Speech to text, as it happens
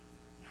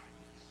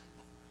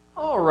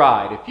All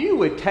right, if you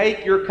would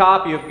take your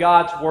copy of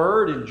God's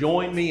Word and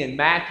join me in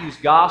Matthew's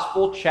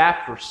Gospel,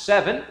 chapter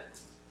 7.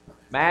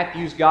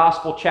 Matthew's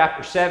Gospel,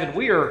 chapter 7.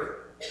 We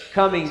are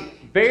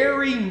coming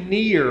very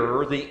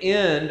near the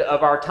end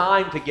of our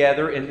time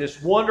together in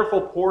this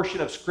wonderful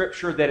portion of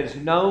Scripture that is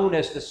known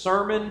as the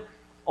Sermon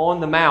on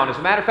the Mount. As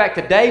a matter of fact,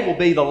 today will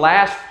be the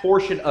last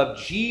portion of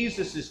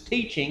Jesus'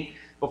 teaching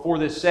before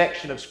this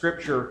section of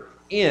Scripture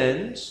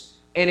ends.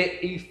 And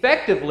it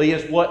effectively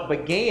is what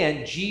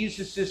began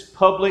Jesus'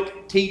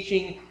 public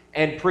teaching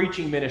and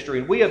preaching ministry.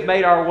 And we have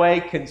made our way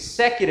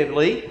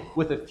consecutively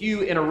with a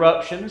few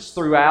interruptions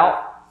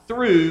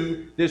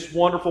through this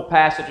wonderful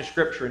passage of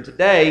Scripture. And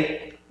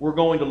today, we're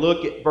going to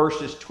look at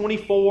verses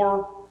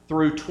 24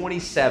 through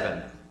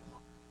 27.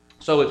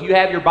 So if you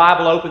have your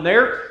Bible open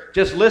there,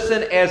 just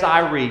listen as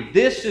I read.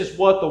 This is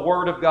what the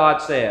Word of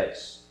God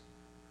says.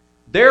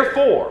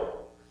 Therefore,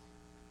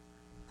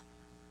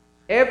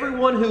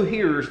 everyone who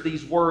hears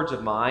these words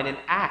of mine and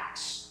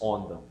acts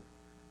on them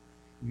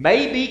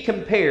may be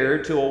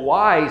compared to a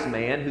wise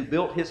man who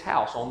built his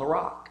house on the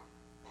rock.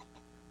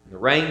 And the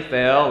rain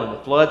fell, and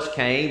the floods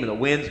came, and the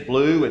winds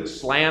blew and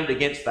slammed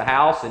against the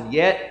house, and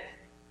yet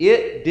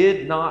it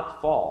did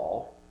not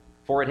fall,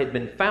 for it had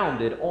been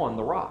founded on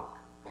the rock.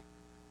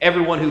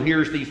 Everyone who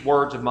hears these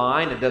words of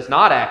mine and does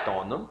not act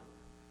on them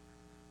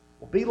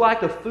will be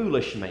like a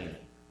foolish man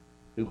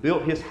who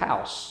built his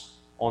house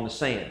on the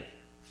sand.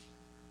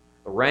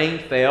 The rain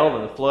fell,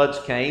 and the floods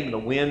came, and the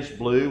winds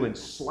blew and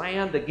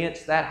slammed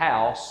against that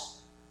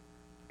house,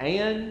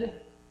 and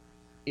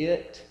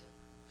it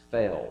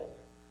fell.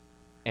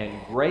 And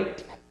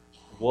great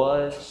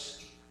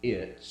was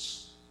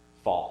its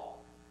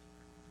fall.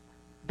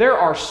 There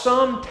are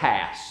some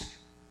tasks,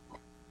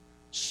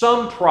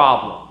 some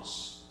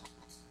problems,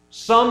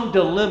 some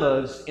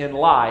dilemmas in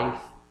life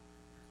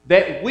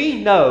that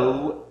we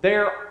know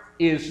there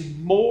is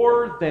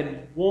more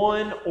than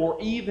one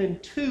or even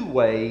two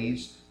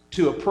ways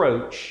to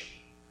approach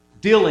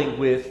dealing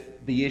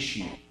with the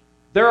issue.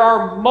 There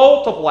are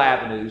multiple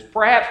avenues,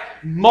 perhaps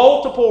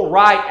multiple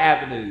right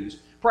avenues,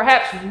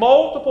 perhaps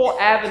multiple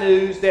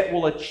avenues that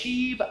will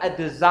achieve a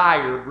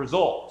desired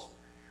result.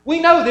 We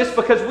know this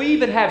because we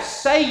even have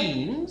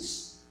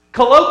sayings,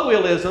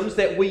 colloquialisms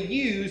that we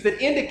use that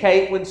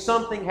indicate when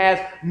something has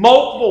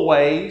multiple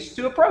ways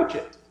to approach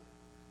it.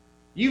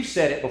 You've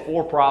said it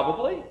before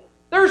probably.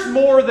 There's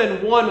more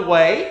than one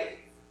way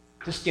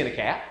to skin a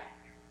cat.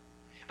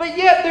 But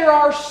yet there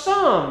are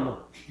some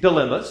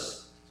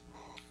dilemmas,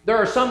 there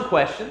are some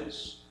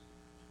questions,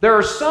 there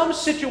are some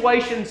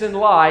situations in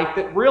life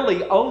that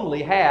really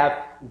only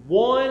have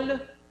one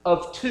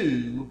of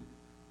two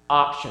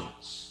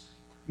options.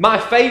 My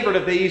favorite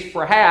of these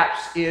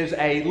perhaps is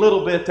a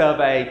little bit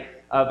of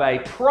a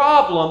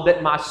problem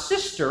that my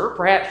sister,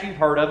 perhaps you've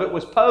heard of it,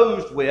 was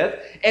posed with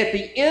at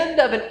the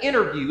end of an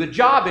interview, a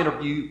job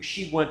interview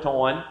she went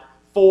on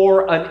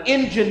for an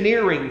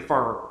engineering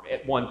firm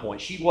at one point.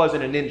 She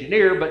wasn't an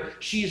engineer, but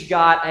she's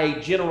got a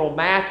general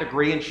math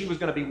degree, and she was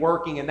going to be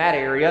working in that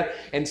area.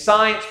 And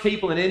science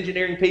people and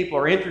engineering people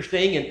are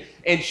interesting,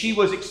 and she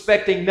was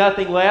expecting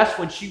nothing less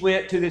when she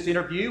went to this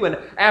interview. And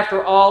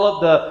after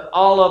all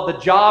of the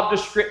job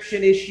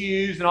description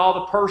issues and all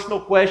the personal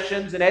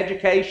questions and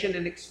education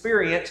and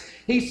experience,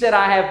 he said,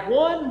 "I have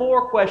one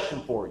more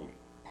question for you."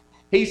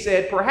 He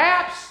said,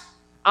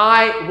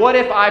 what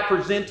if I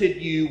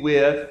presented you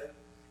with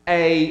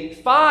a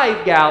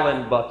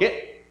 5-gallon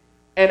bucket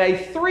and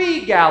a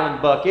 3-gallon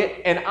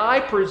bucket, and I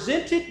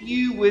presented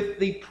you with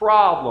the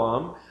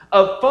problem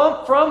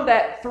of from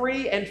that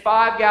 3 and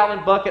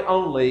 5-gallon bucket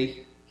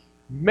only,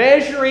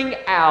 measuring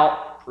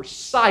out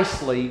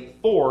precisely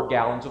 4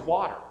 gallons of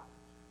water?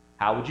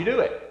 How would you do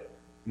it?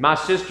 My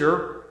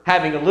sister,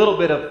 having a little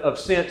bit of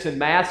sense in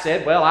math,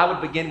 said, well, I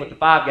would begin with the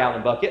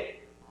 5-gallon bucket.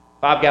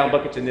 5-gallon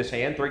buckets in this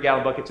hand,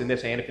 3-gallon buckets in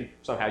this hand, if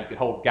somehow you could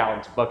hold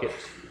gallons of buckets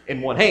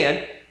in one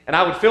hand. And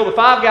I would fill the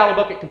 5-gallon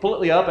bucket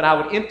completely up, and I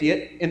would empty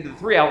it into the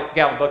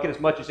 3-gallon bucket as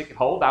much as it could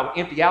hold. I would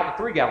empty out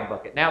the 3-gallon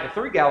bucket. Now the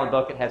 3-gallon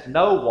bucket has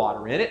no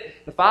water in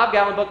it. The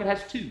 5-gallon bucket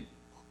has 2.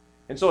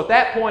 And so at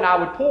that point, I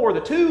would pour the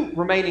 2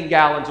 remaining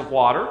gallons of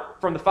water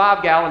from the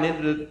 5-gallon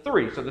into the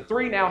 3. So the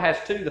 3 now has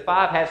 2, the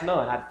 5 has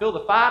none. I'd fill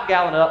the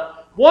 5-gallon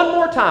up one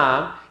more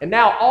time, and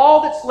now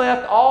all that's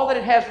left, all that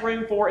it has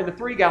room for in the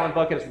 3-gallon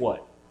bucket is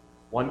what?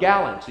 1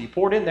 gallon. So you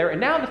pour it in there, and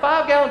now in the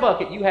 5-gallon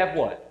bucket, you have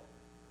what?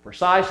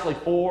 Precisely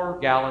 4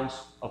 gallons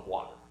of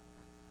water.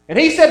 And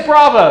he said,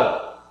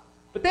 bravo.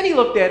 But then he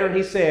looked at her and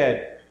he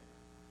said,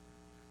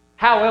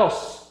 how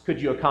else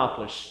could you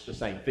accomplish the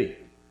same feat?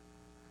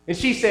 And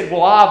she said,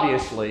 well,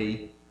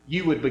 obviously,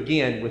 you would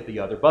begin with the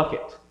other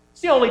bucket.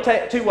 It's the only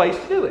two ways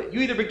to do it.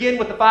 You either begin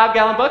with the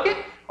 5-gallon bucket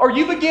or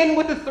you begin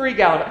with the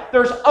 3-gallon bucket.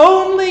 There's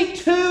only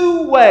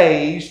 2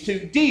 ways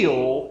to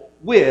deal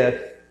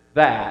with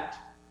that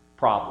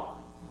problem.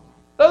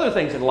 The other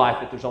things in life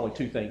that there's only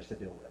 2 things to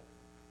deal with.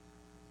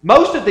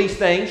 Most of these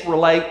things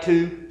relate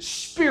to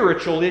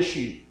spiritual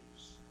issues.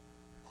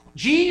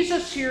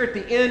 Jesus here at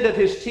the end of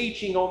his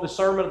teaching on the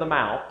Sermon on the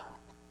Mount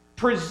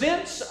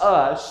presents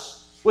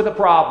us with a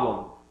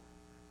problem.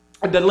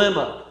 a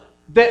dilemma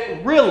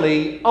that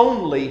really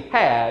only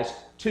has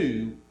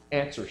two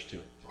answers to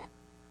it.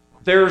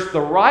 There's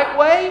the right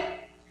way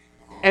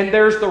and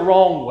there's the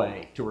wrong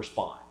way to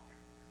respond.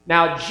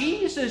 Now,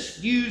 Jesus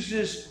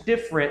uses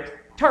different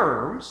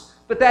terms,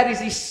 but that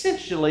is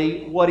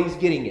essentially what he's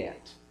getting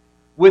at.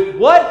 With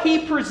what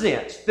he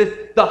presents,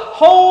 the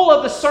whole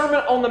of the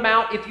Sermon on the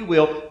Mount, if you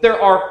will,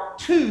 there are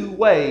two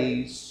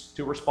ways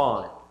to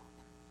respond.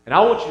 And I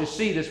want you to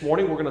see this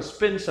morning, we're going to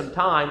spend some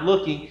time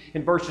looking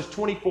in verses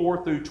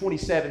 24 through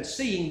 27,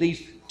 seeing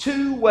these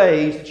two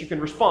ways that you can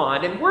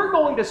respond. And we're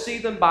going to see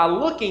them by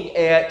looking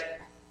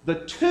at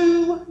the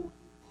two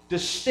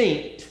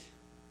distinct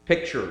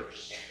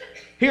pictures.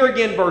 Here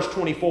again, verse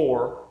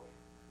 24.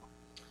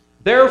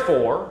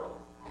 Therefore,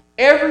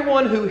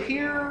 everyone who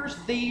hears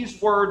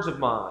these words of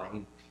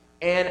mine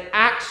and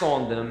acts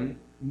on them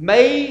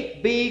may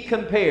be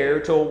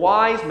compared to a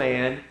wise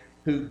man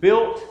who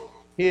built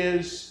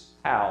his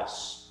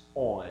house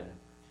on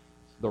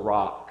the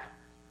rock.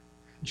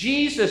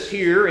 Jesus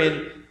here,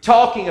 in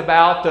talking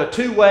about the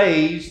two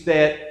ways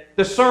that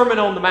the Sermon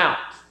on the Mount,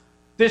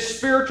 this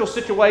spiritual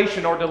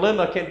situation or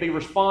dilemma can be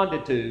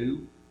responded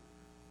to,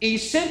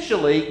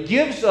 essentially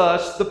gives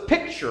us the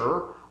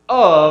picture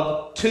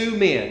of two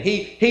men.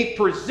 He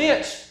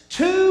presents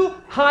two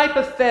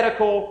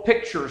hypothetical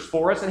pictures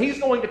for us, and he's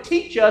going to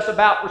teach us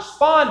about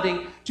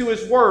responding to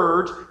his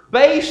words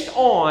based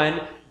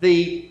on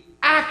the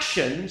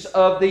actions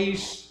of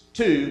these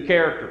two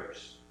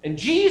characters. In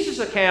Jesus'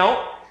 account,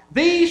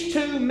 these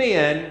two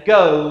men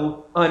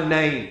go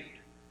unnamed.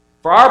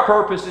 For our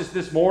purposes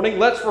this morning,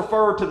 let's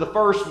refer to the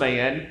first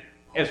man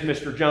as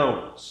Mr.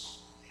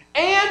 Jones.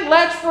 And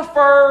let's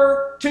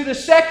refer to the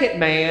second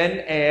man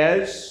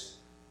as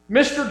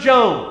Mr.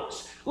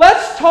 Jones.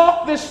 Let's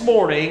talk this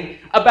morning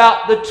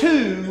about the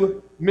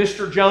two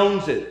Mr.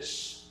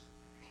 Joneses.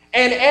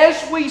 And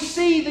as we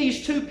see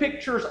these two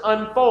pictures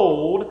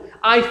unfold,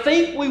 I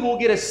think we will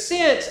get a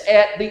sense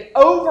at the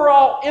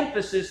overall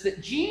emphasis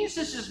that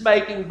Jesus is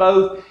making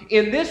both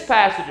in this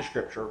passage of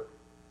Scripture,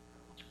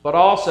 but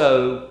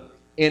also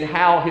in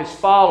how his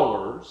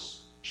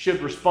followers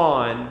should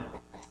respond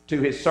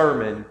to his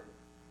sermon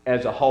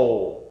as a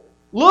whole.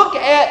 Look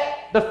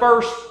at the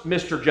first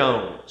Mr.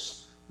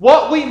 Jones,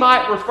 what we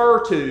might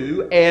refer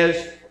to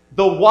as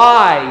the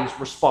wise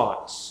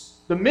response.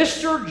 The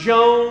Mr.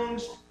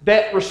 Jones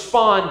that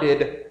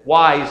responded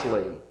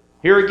wisely.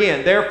 Here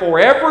again, therefore,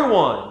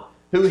 everyone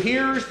who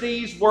hears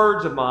these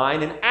words of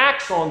mine and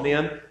acts on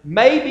them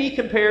may be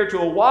compared to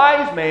a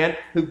wise man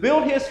who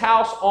built his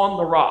house on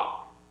the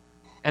rock.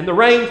 And the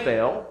rain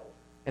fell,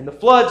 and the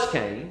floods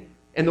came,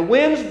 and the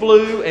winds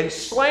blew and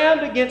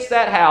slammed against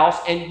that house,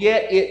 and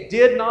yet it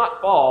did not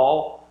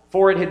fall,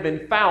 for it had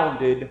been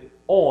founded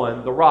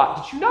on the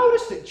rock. Did you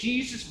notice that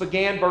Jesus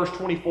began verse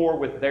 24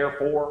 with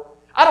therefore?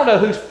 I don't know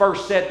who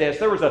first said this.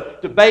 There was a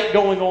debate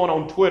going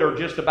on Twitter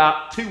just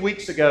about 2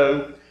 weeks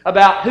ago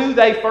about who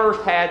they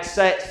first had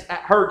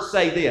heard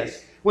say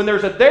this. When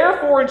there's a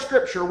therefore in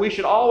Scripture, we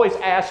should always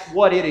ask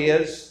what it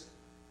is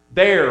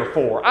there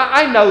for.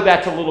 I know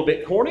that's a little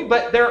bit corny,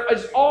 but there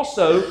is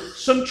also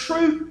some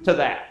truth to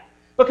that.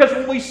 Because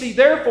when we see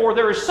therefore,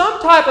 there is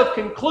some type of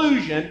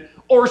conclusion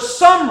or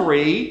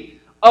summary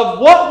of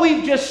what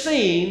we've just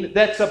seen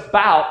that's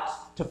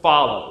about to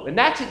follow. And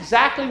that's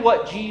exactly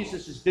what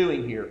Jesus is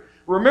doing here.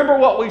 Remember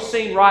what we've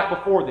seen right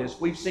before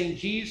this. We've seen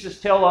Jesus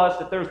tell us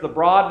that there's the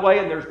broad way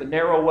and there's the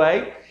narrow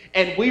way.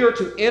 And we are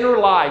to enter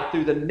life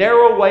through the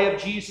narrow way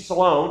of Jesus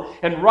alone.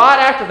 And right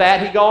after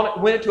that,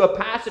 he went into a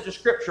passage of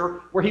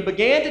Scripture where he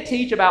began to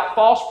teach about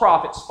false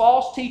prophets,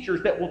 false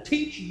teachers that will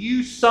teach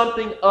you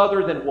something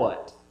other than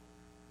what?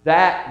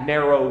 That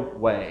narrow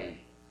way.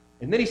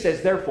 And then he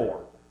says,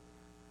 therefore,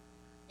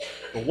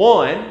 the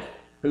one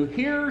who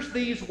hears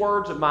these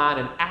words of mine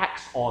and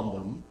acts on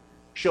them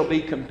shall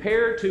be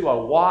compared to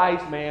a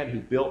wise man who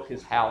built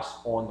his house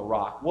on the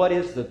rock. What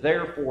is the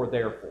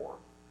therefore?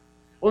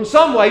 Well, in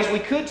some ways, we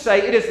could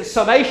say it is the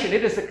summation,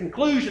 it is the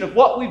conclusion of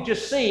what we've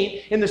just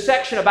seen in the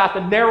section about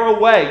the narrow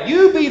way.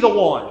 You be the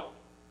one.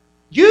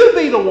 You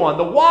be the one,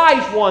 the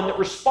wise one that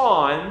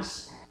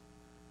responds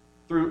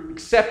through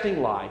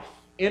accepting life,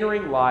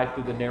 entering life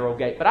through the narrow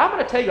gate. But I'm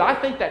going to tell you, I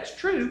think that's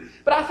true,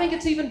 but I think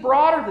it's even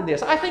broader than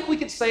this. I think we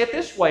could say it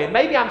this way, and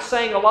maybe I'm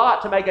saying a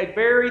lot to make a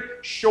very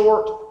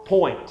short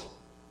point.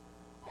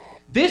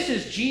 This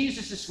is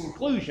Jesus'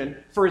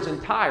 conclusion for his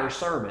entire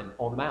Sermon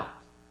on the Mount.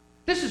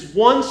 This is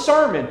one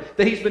sermon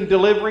that he's been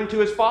delivering to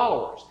his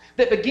followers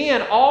that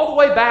began all the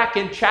way back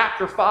in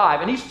chapter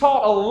 5. And he's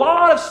taught a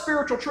lot of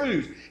spiritual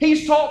truths.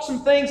 He's taught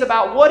some things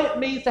about what it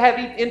means to have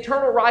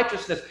internal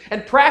righteousness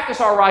and practice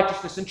our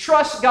righteousness and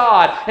trust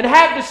God and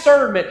have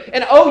discernment.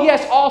 And oh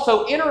yes,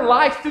 also enter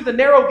life through the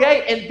narrow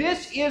gate. And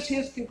this is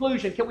his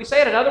conclusion. Can we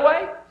say it another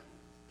way?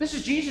 This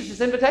is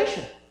Jesus'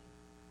 invitation.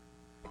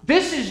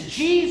 This is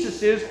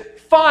Jesus'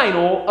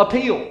 final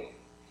appeal.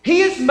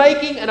 He is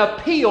making an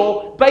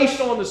appeal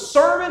based on the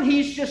sermon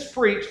he's just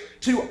preached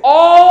to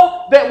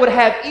all that would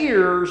have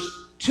ears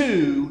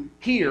to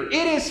hear. It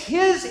is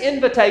His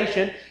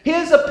invitation,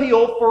 His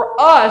appeal for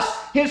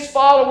us, His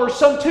followers,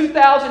 some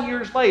 2,000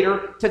 years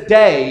later.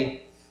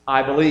 Today,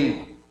 I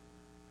believe.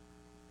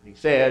 He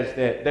says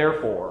that,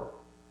 therefore,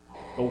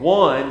 the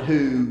one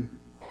who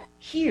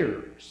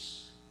hears.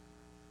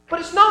 But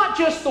it's not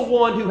just the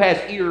one who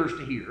has ears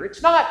to hear.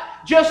 It's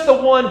not just the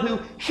one who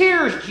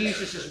hears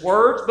Jesus'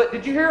 words. But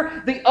did you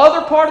hear the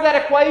other part of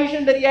that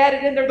equation that he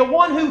added in there? The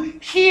one who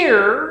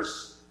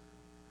hears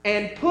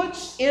and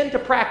puts into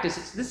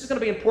practice. This is going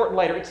to be important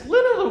later. It's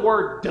literally the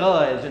word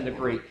does in the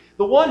Greek.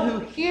 The one who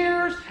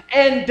hears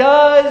and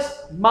does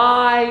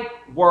my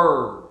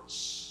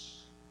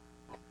words.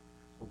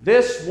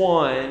 This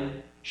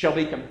one shall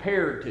be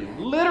compared to.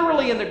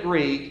 Literally in the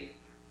Greek,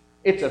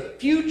 it's a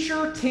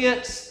future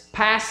tense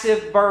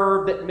passive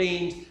verb that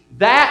means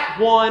that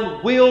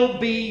one will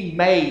be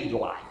made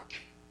like.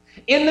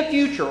 In the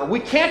future, we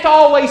can't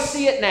always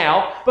see it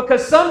now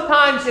because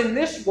sometimes in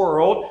this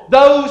world,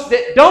 those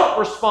that don't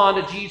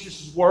respond to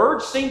Jesus'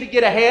 words seem to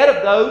get ahead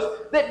of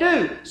those that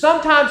do.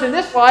 Sometimes in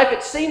this life,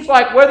 it seems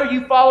like whether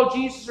you follow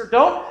Jesus or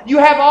don't, you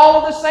have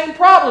all of the same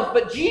problems.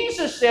 But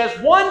Jesus says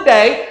one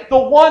day, the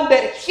one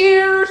that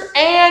hears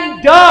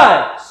and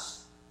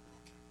does,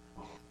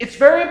 it's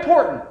very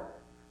important,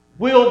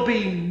 will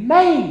be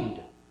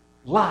made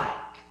like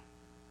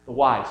the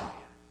wise man.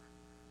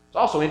 It's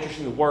also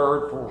interesting the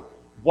word for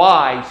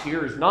wise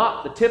here is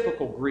not the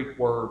typical Greek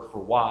word for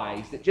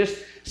wise that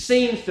just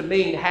seems to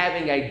mean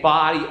having a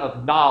body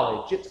of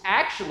knowledge. It's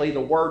actually the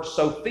word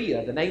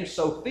Sophia. The name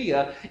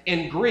Sophia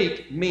in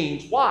Greek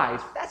means wise.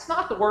 But that's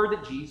not the word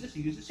that Jesus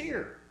uses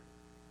here.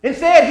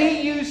 Instead,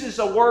 he uses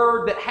a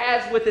word that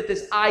has with it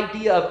this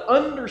idea of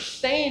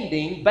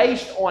understanding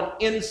based on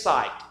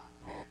insight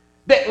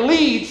that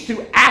leads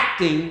to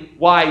acting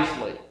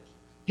wisely.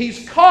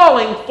 He's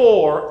calling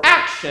for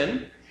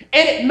action,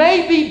 and it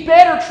may be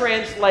better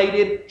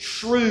translated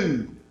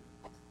shrewd.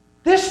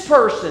 This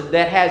person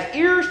that has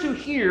ears to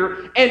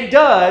hear and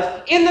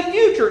does, in the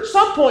future, at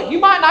some point, you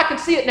might not can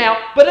see it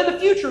now, but in the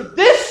future,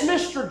 this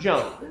Mr.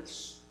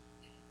 Jones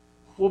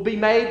will be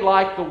made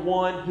like the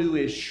one who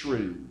is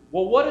shrewd.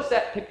 Well, what does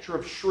that picture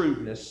of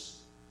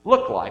shrewdness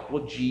look like?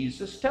 Well,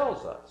 Jesus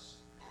tells us.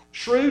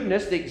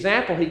 Shrewdness, the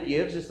example he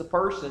gives, is the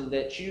person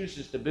that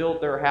chooses to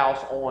build their house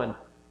on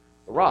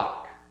the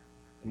rock,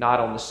 not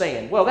on the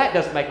sand. Well, that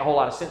doesn't make a whole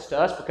lot of sense to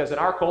us because in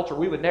our culture,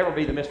 we would never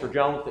be the Mr.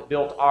 Jones that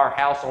built our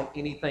house on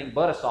anything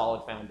but a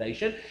solid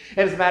foundation.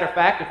 And as a matter of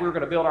fact, if we were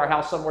going to build our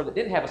house somewhere that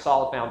didn't have a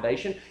solid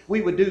foundation,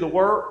 we would do the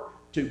work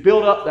to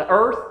build up the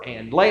earth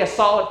and lay a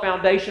solid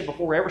foundation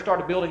before we ever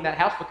started building that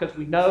house, because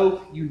we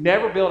know you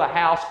never build a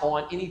house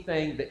on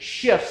anything that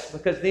shifts,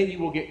 because then you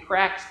will get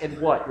cracks in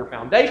what? Your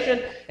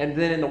foundation and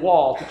then in the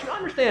walls. But you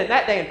understand,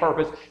 that day and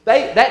purpose,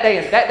 that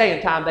day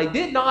and time, they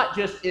did not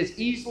just as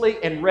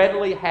easily and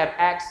readily have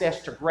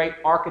access to great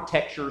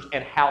architectures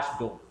and house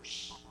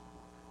builders.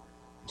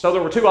 So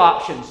there were two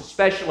options,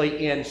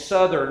 especially in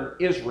southern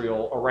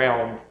Israel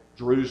around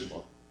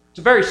Jerusalem. It's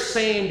a very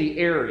sandy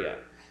area.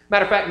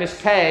 Matter of fact, Miss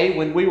Kay,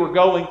 when we were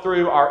going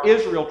through our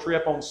Israel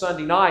trip on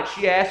Sunday night,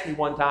 she asked me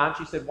one time,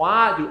 she said,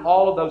 why do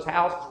all of those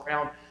houses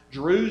around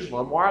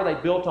Jerusalem, why are they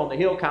built on the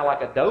hill kind of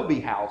like adobe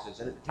houses?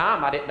 And at the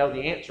time, I didn't know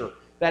the answer.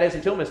 That is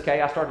until, Miss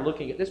Kay, I started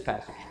looking at this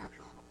passage of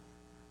Scripture.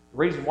 The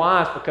reason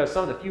why is because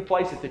some of the few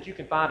places that you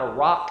can find a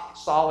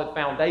rock-solid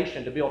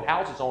foundation to build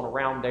houses on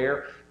around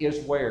there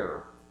is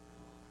where?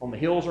 On the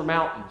hills or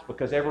mountains,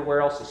 because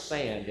everywhere else is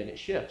sand and it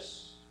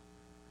shifts.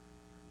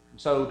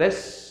 So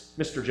this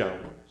Mr.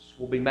 Jones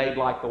will be made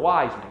like the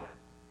wise man.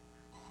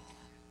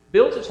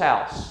 Builds his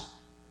house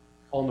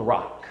on the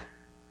rock.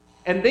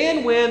 And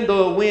then when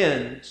the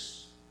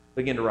winds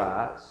begin to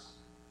rise,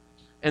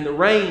 and the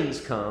rains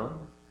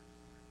come,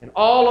 and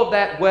all of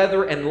that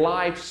weather and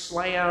life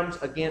slams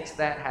against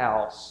that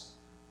house,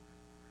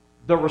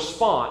 the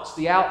response,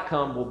 the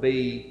outcome will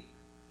be,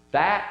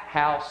 that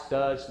house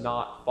does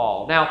not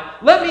fall. Now,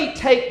 let me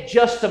take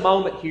just a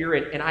moment here,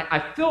 and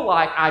I feel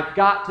like I've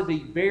got to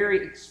be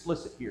very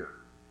explicit here.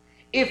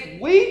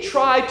 If we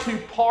try to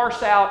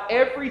parse out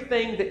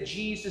everything that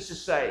Jesus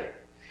is saying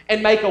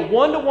and make a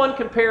one-to-one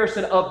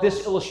comparison of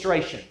this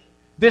illustration,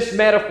 this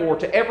metaphor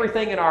to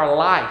everything in our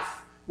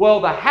life, well,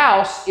 the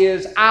house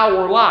is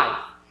our life.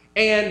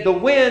 And the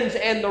winds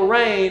and the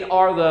rain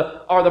are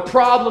the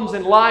problems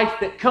in life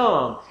that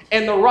come.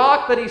 And the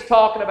rock that he's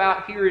talking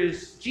about here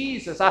is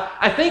Jesus.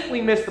 I think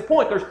we missed the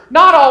point. There's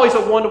not always a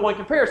one-to-one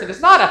comparison.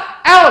 It's not an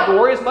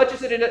allegory as much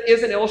as it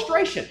is an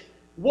illustration.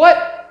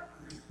 What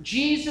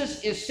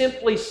Jesus is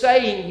simply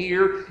saying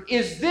here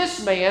is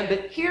this man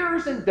that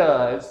hears and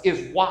does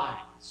is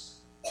wise.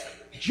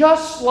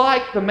 Just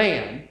like the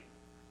man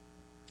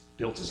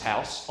built his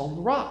house on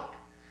the rock.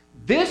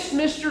 This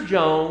Mr.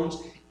 Jones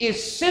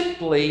is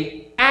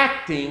simply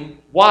acting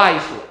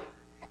wisely.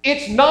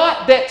 It's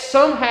not that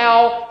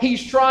somehow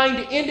he's trying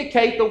to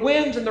indicate the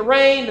winds and the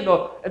rain and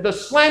the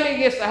slamming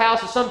against the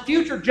house is some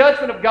future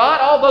judgment of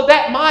God, although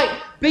that might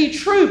be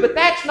true, but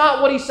that's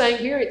not what he's saying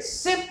here. It's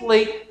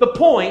simply the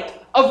point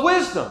of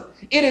wisdom.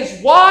 It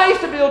is wise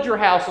to build your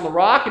house on the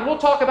rock, and we'll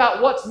talk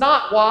about what's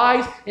not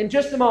wise in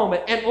just a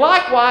moment. And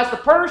likewise, the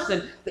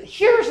person that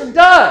hears and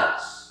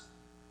does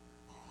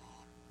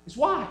is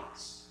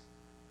wise.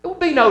 It would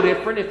be no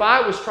different if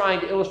I was trying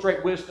to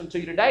illustrate wisdom to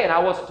you today and I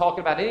wasn't talking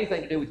about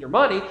anything to do with your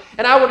money,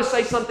 and I were to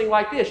say something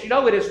like this. You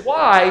know, it is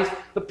wise,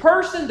 the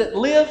person that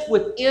lives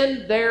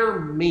within their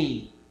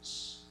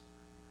means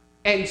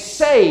and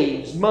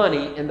saves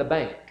money in the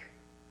bank.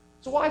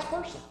 It's a wise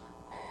person.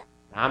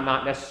 I'm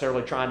not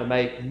necessarily trying to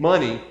make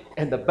money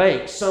in the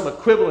bank some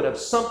equivalent of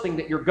something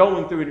that you're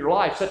going through in your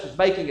life, such as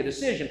making a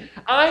decision.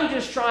 I'm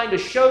just trying to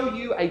show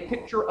you a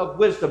picture of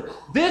wisdom.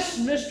 This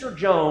Mr.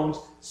 Jones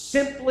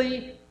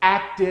simply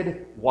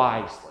acted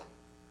wisely.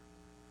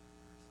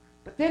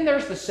 But then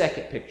there's the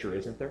second picture,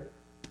 isn't there?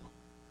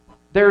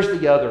 There's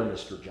the other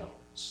Mr.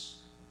 Jones.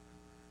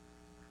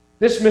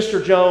 This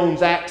Mr.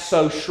 Jones acts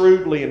so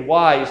shrewdly and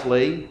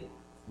wisely,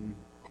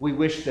 we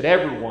wish that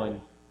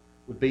everyone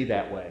would be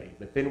that way.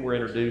 But then we're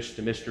introduced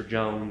to Mr.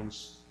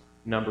 Jones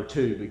number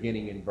 2,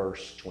 beginning in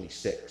verse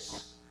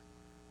 26.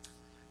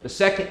 The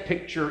second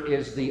picture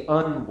is the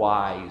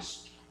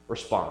unwise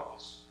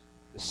response.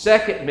 The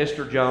second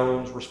Mr.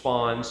 Jones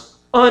responds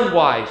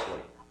unwisely.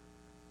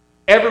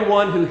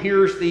 Everyone who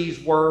hears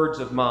these words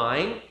of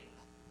mine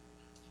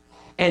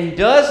and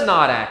does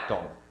not act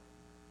on them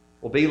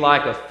will be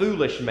like a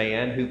foolish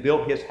man who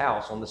built his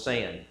house on the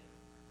sand.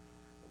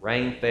 The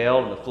rain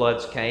fell and the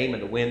floods came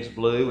and the winds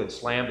blew and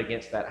slammed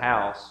against that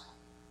house,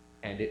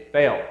 and it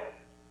fell.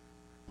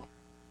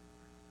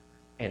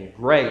 And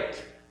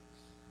great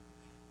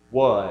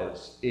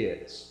was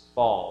its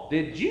fall.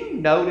 Did you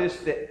notice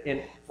that,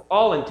 for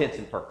all intents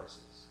and purposes,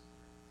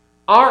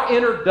 our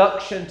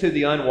introduction to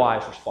the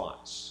unwise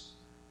response,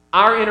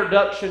 our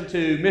introduction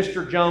to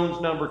Mr.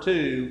 Jones number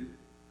 2,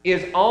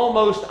 is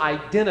almost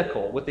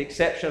identical, with the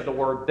exception of the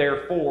word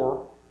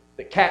therefore,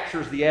 that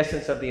captures the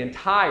essence of the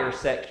entire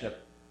section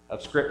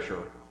of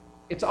Scripture.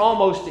 It's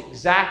almost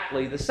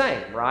exactly the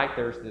same, right?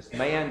 There's this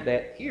man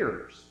that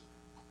hears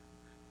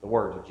the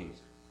words of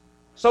Jesus.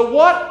 So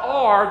what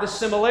are the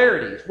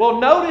similarities?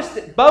 Well, notice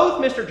that both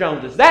Mr.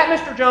 Joneses, that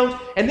Mr. Jones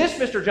and this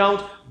Mr.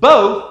 Jones,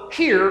 both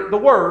hear the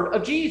word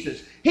of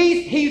Jesus.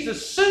 He's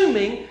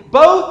assuming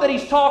both that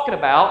he's talking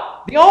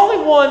about. The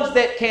only ones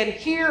that can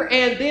hear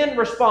and then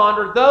respond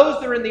are those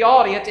that are in the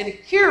audience. And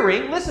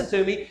hearing, listen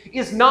to me,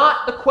 is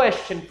not the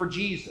question for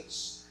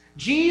Jesus.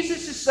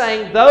 Jesus is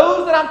saying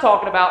those that I'm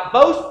talking about,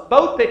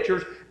 both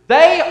pictures,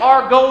 they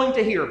are going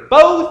to hear.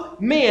 Both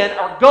men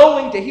are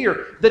going to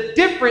hear. The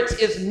difference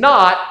is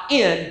not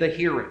in the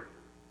hearing.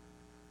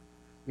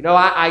 You know,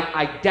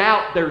 I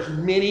doubt there's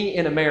many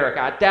in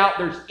America. I doubt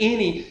there's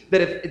any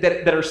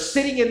that are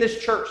sitting in this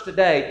church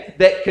today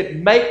that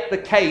could make the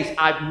case,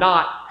 I've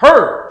not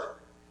heard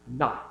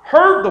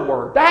the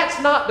word.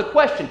 That's not the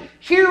question.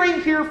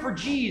 Hearing here for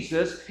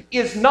Jesus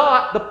is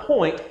not the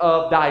point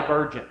of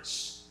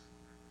divergence.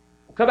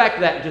 We'll come back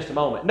to that in just a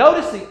moment.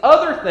 Notice the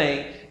other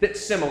thing that's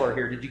similar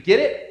here. Did you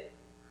get it?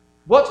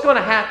 What's going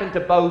to happen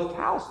to both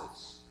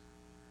houses?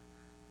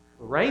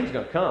 The rain's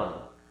going to come.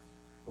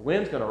 The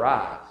wind's going to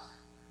rise.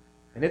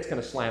 And it's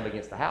going to slam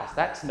against the house.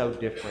 That's no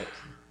different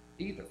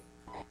either.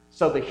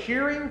 So the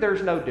hearing,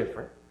 there's no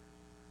different.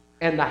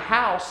 And the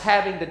house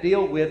having to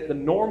deal with the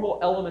normal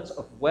elements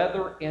of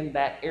weather in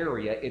that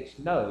area, it's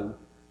no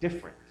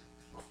different.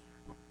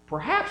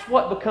 Perhaps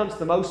what becomes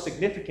the most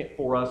significant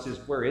for us is,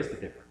 where is the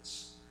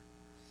difference?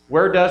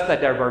 Where does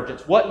that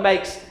divergence? What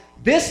makes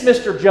this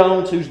Mr.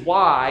 Jones, who's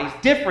wise,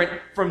 different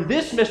from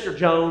this Mr.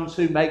 Jones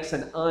who makes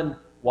an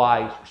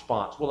unwise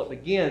response? Well, it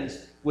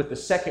begins with the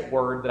second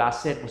word that I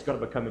said was going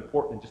to become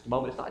important in just a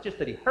moment. It's not just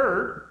that he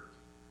heard,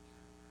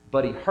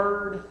 but he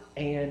heard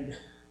and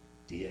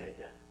did.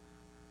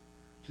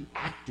 He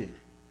acted.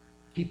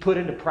 He put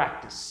into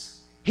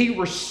practice. He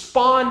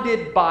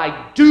responded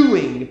by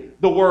doing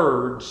the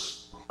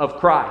words of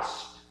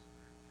Christ.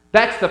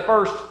 That's the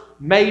first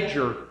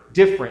major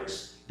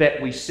difference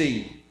that we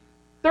see.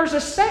 There's a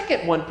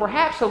second one,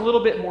 perhaps a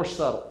little bit more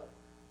subtle.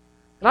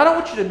 And I don't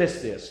want you to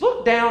miss this.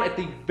 Look down at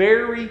the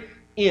very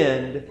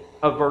end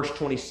of verse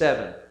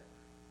 27.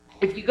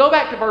 If you go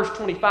back to verse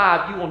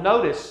 25, you will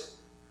notice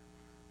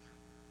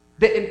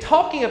that in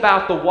talking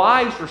about the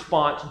wise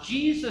response,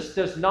 Jesus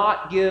does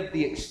not give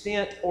the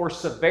extent or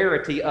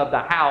severity of the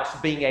house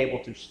being able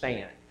to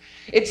stand.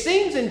 It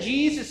seems in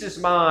Jesus'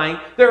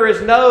 mind there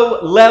is no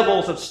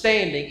levels of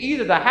standing.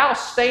 Either the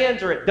house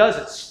stands or it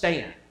doesn't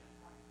stand.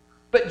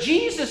 But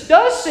Jesus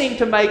does seem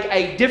to make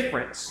a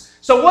difference.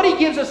 So what he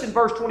gives us in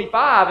verse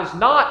 25 is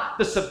not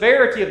the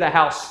severity of the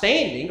house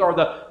standing or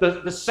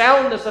the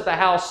soundness of the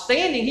house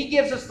standing. He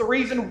gives us the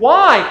reason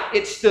why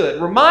it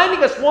stood,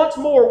 reminding us once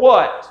more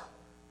what?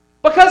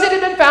 Because it had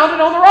been founded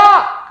on the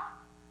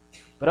rock.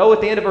 But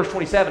at the end of verse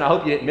 27, I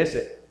hope you didn't miss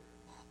it.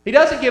 He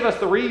doesn't give us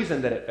the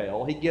reason that it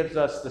fell. He gives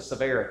us the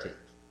severity.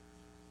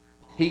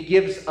 He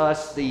gives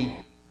us the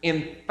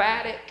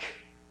emphatic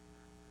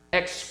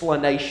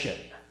explanation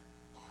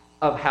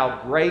of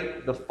how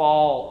great the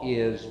fall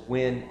is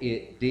when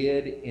it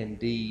did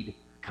indeed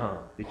come.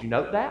 Did you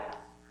note that?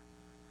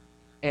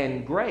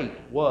 and great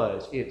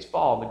was its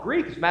fall. In the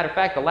Greek, as a matter of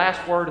fact, the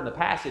last word in the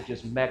passage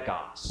is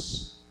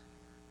megas.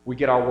 We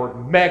get our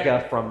word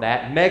mega from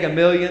that. Mega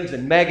millions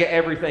and mega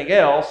everything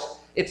else.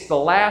 It's the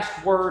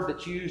last word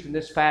that's used in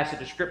this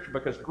passage of Scripture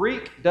because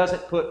Greek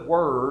doesn't put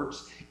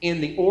words in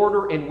the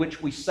order in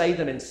which we say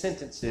them in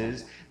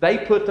sentences. They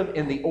put them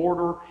in the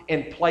order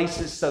and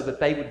places so that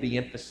they would be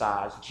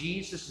emphasized.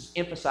 Jesus is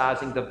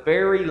emphasizing the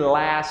very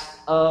last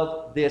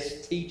of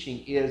this teaching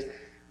is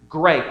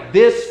great.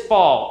 This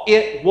fall,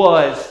 it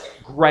was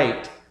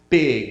great,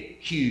 big,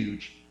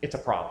 huge. It's a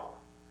problem.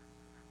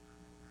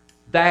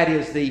 That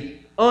is the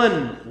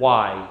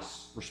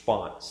unwise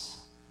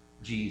response,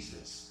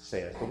 Jesus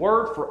says. The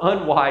word for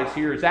unwise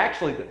here is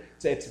actually,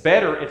 it's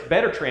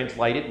better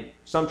translated.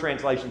 Some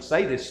translations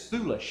say this,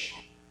 foolish.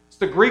 It's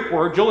the Greek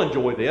word, you'll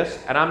enjoy this,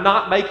 and I'm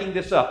not making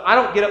this up. I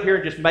don't get up here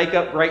and just make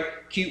up great,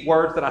 cute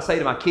words that I say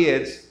to my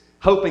kids,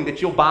 hoping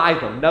that you'll buy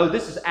them. No,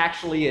 this is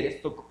actually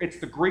it. It's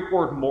the Greek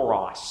word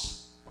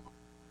moros.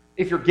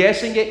 If you're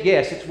guessing it,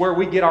 yes, it's where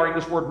we get our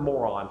English word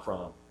moron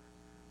from.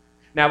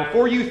 Now,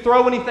 before you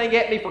throw anything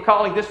at me for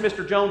calling this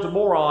Mr. Jones a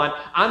moron,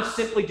 I'm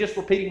simply just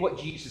repeating what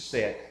Jesus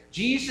said.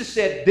 Jesus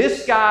said,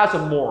 this guy's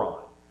a moron.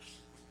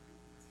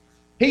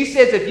 He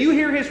says if you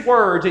hear his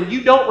words and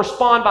you don't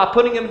respond by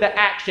putting them into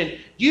action,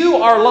 you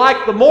are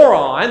like the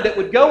moron that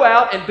would go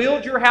out and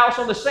build your house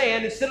on the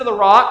sand instead of the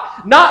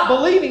rock, not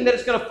believing that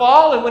it's going to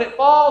fall, and when it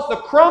falls, the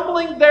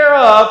crumbling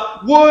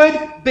thereof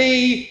would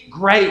be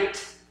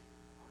great.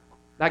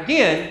 Now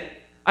again,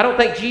 I don't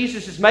think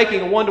Jesus is making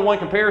a one-to-one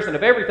comparison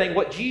of everything.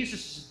 What Jesus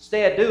is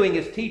instead doing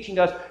is teaching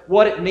us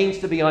what it means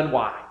to be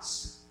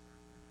unwise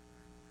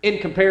in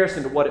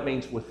comparison to what it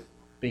means with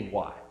being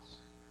wise.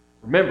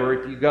 Remember,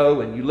 if you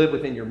go and you live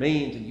within your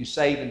means and you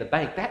save in the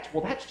bank,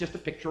 that's just a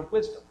picture of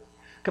wisdom.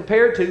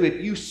 Compared to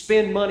if you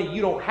spend money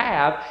you don't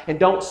have and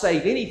don't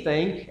save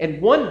anything,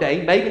 and one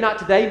day, maybe not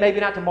today, maybe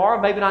not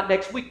tomorrow, maybe not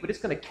next week, but it's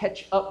going to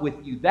catch up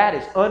with you. That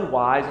is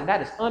unwise, and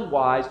that is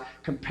unwise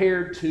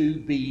compared to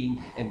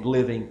being and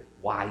living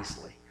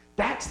wisely.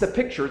 That's the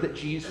picture that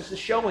Jesus is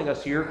showing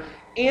us here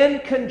in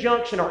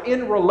conjunction or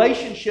in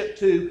relationship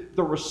to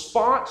the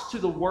response to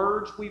the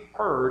words we've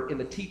heard in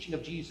the teaching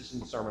of Jesus in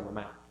the Sermon on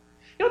the Mount.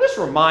 You know, this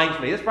reminds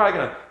me, it's probably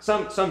going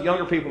to, some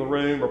younger people in the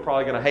room are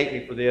probably going to hate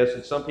me for this,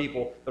 and some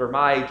people that are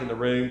my age in the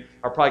room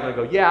are probably going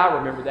to go, yeah, I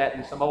remember that,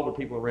 and some older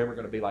people in the room are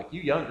going to be like, you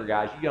younger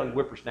guys, you young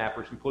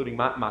whippersnappers, including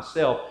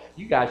myself,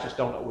 you guys just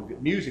don't know what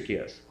good music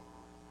is.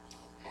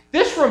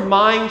 This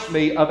reminds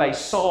me of a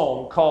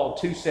song called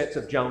Two Sets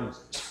of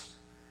Joneses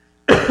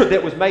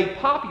that was made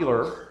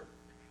popular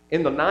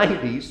in the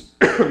 90s,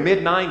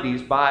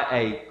 mid-90s, by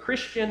a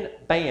Christian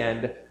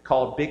band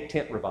called Big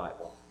Tent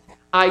Revival.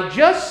 I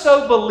just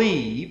so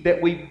believe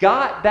that we've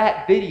got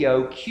that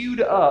video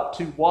queued up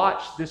to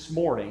watch this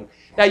morning.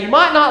 Now, you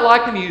might not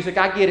like the music,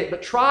 I get it,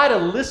 but try to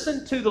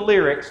listen to the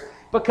lyrics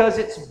because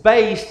it's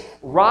based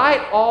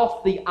right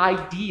off the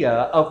idea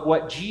of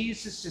what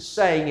Jesus is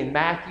saying in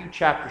Matthew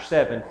chapter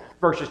 7,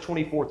 verses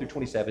 24 through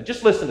 27.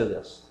 Just listen to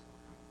this.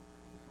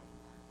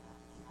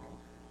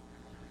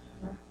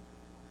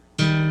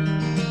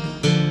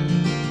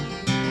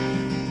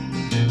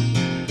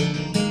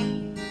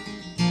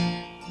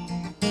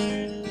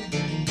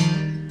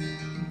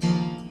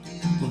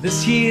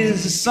 This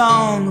here's a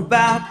song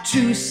about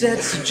two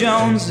sets of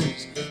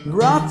Joneses,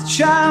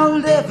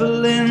 Rothschild,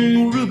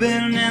 Evelyn,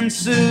 Reuben, and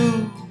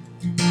Sue.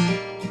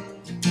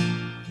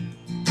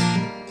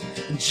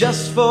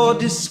 Just for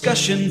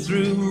discussion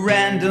through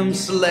random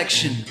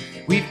selection,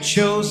 we've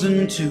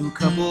chosen two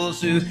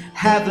couples who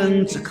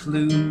haven't a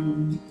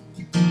clue.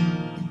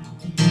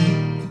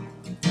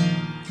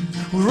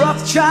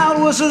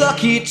 Rothschild was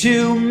lucky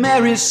to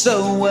marry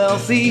so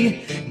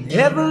wealthy.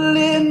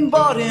 Evelyn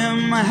bought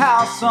him a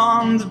house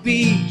on the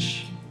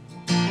beach.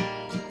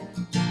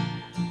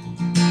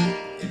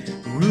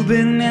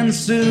 Reuben and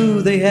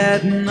Sue, they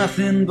had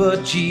nothing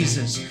but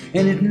Jesus,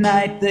 and at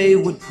night they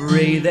would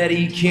pray that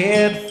he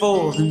cared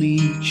for them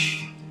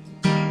each.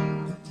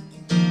 And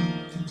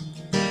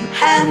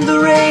the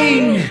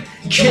rain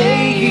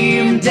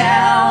came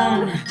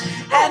down,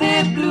 and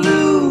it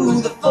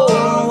blew the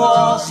four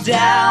walls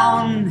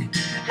down,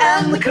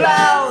 and the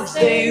clouds,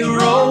 they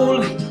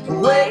rolled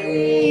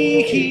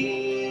away.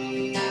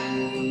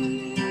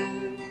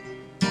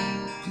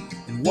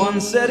 And one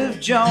set of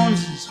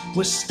Joneses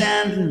was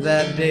standing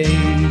that day.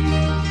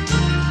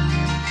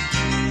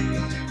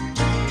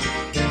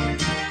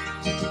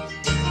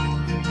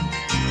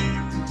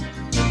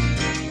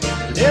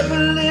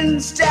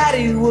 Evelyn's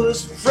daddy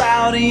was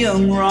proud of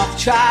young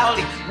Rothschild.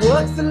 He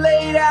worked the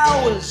late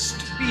hours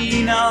to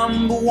be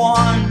number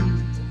one.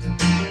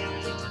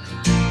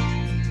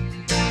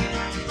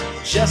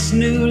 Just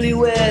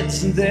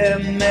newlyweds and their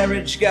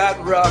marriage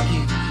got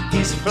rocky.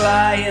 He's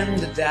flying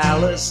to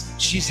Dallas,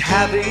 she's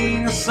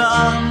having a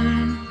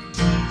son.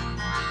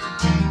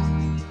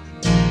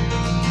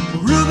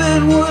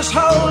 Reuben was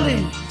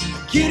holding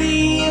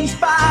Gideon's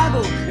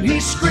Bible, and he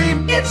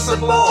screamed, "It's a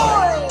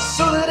boy,"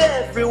 so that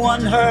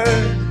everyone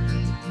heard.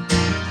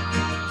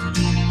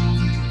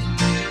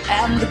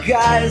 And And the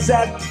guys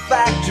at the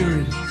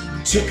factory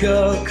took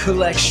a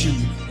collection,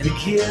 and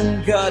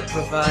again God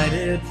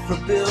provided for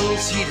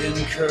bills he'd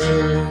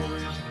incurred.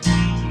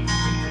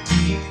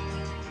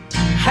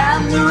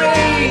 And the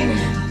rain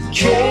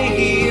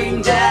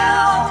came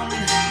down,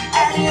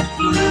 and it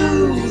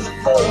blew the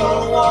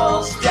four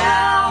walls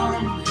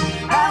down,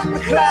 and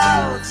the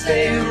clouds,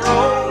 they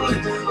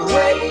rolled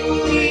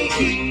away.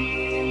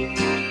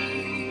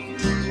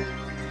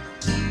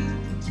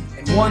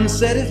 And one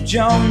set of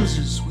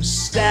Joneses was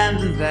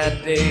standing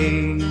that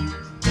day.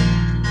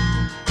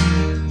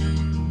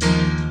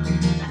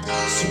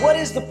 So what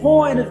is the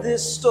point of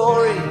this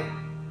story?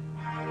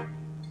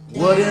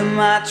 What am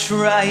I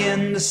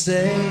trying to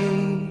say?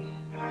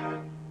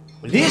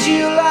 Well, is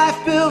your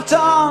life built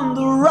on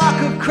the rock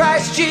of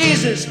Christ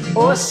Jesus,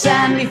 or a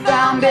sandy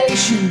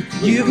foundation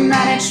you've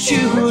managed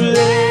to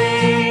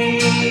lay?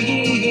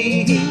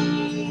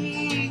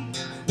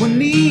 Well,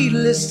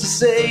 needless to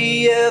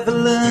say,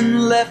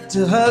 Evelyn left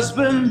her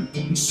husband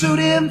and sued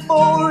him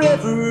for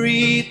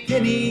every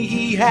penny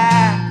he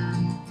had.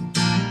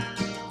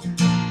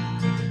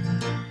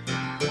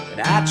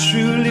 And I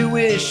truly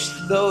wish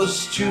that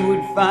those two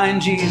would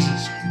find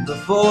Jesus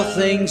before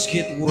things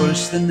get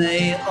worse than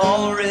they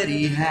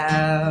already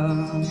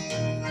have.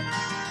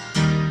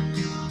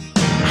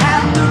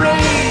 And the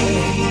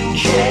rain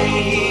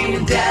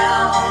came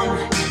down,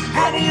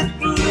 and it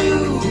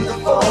blew the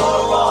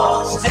four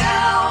walls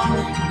down,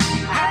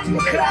 and the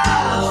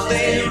clouds,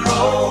 they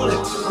rolled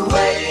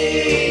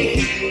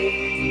away.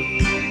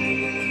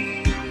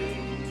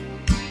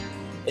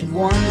 And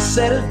one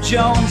set of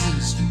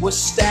Joneses was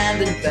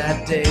standing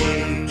that day.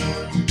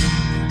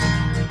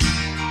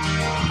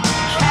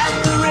 And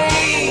the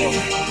rain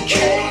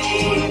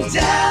came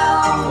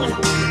down,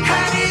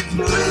 and it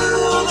blew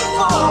the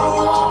four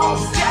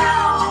walls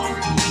down,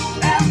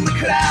 and the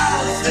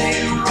clouds, they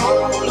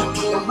rolled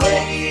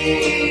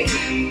away.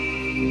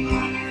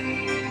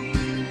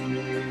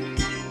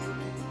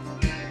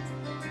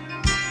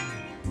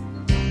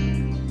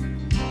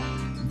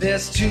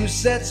 There's two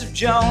sets of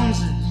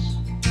Joneses.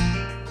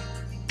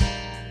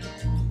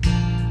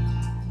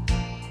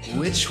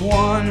 Which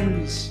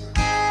ones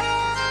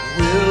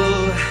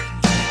will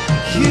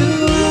you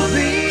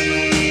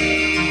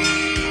be?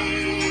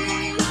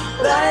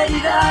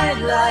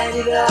 La-di-di,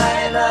 la-di-di,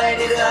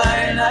 la-di-di,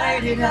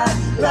 la-di-di,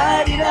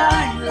 la-di-di,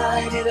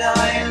 la-di-di,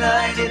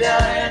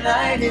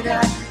 la-di-di, la-di-di,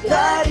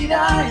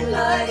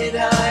 la-di-di,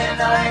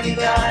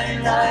 la-di-di,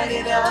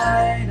 la-di-di,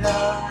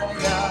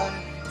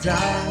 la-di-di.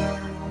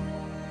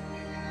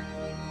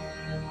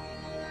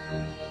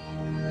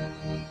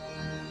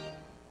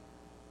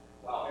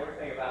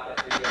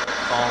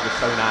 Song is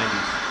so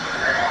 90s,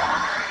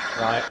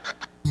 right?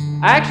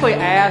 I actually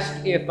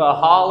asked if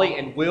Holly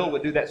and Will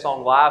would do that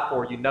song live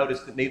for you.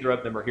 Notice that neither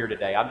of them are here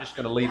today. I'm just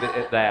going to leave it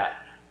at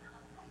that.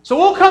 So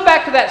we'll come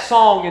back to that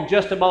song in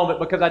just a moment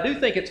because I do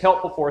think it's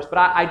helpful for us, but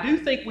I do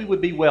think we would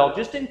be well,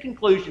 just in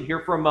conclusion here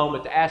for a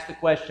moment, to ask the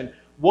question,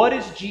 what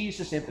is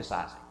Jesus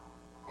emphasizing?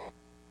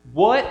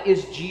 What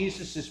is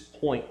Jesus'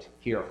 point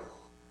here?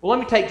 Well, let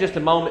me take just a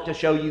moment to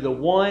show you the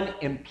one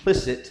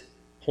implicit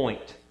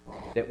point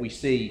that we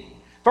see.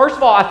 First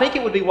of all, I think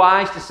it would be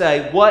wise to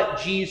say what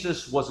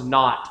Jesus was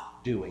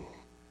not doing.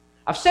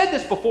 I've said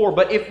this before,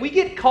 but if we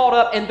get caught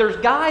up, and there's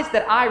guys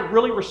that I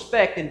really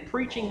respect in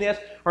preaching this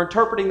or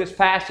interpreting this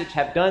passage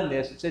have done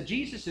this, it said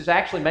Jesus is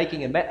actually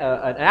making an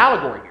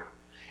allegory here.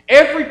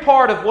 Every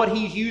part of what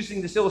he's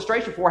using this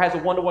illustration for has a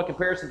one-to-one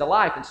comparison to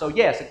life. And so,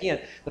 yes,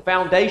 again, the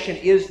foundation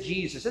is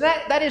Jesus. And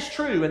that is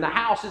true, and the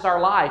house is our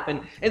life.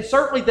 And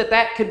certainly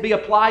that can be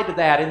applied to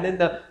that. And then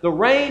the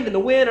rain and the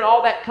wind and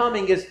all that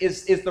coming is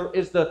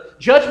the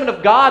judgment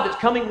of God that's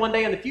coming one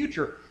day in the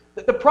future.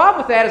 The problem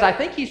with that is I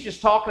think he's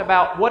just talking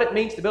about what it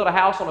means to build a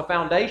house on a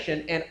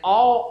foundation, and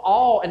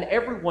all and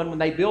everyone, when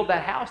they build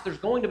that house, there's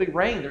going to be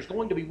rain, there's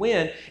going to be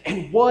wind,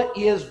 and what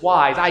is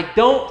wise? I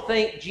don't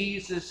think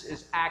Jesus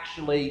is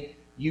actually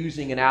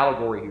using an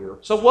allegory here.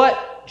 So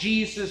what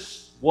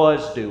Jesus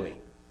was doing.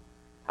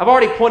 I've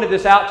already pointed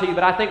this out to you,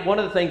 but I think one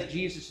of the things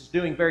Jesus is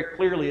doing very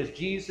clearly is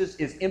Jesus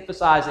is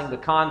emphasizing the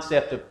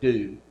concept of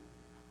do.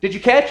 Did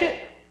you catch it?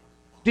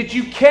 Did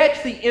you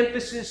catch the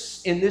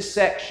emphasis in this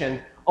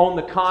section on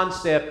the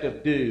concept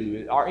of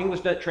do? Our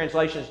English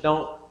translations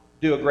don't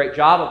do a great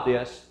job of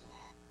this,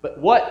 but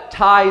what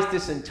ties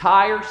this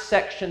entire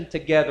section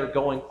together,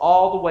 going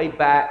all the way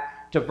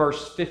back to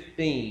verse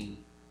 15,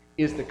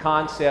 is the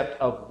concept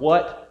of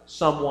what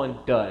someone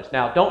does.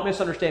 Now, don't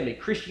misunderstand me.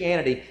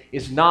 Christianity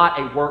is not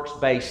a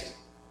works-based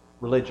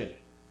religion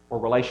or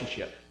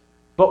relationship,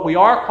 but we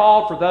are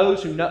called, for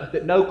those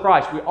that know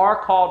Christ, we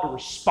are called to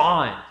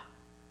respond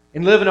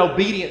and live in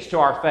obedience to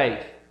our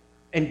faith.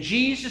 And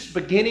Jesus,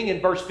 beginning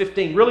in verse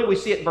 15, really we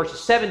see it in verses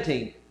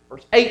 17,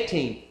 verse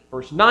 18,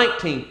 verse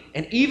 19,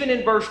 and even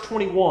in verse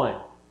 21.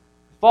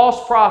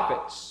 False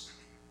prophets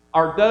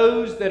are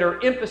those that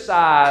are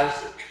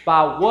emphasized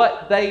by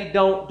what they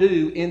don't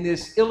do in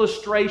this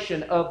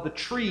illustration of the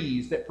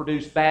trees that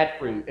produce bad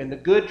fruit and the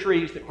good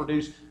trees that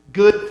produce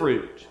good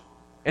fruit.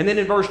 And then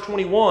in verse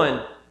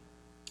 21,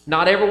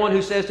 Not everyone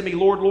who says to me,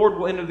 Lord, Lord,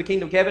 will enter the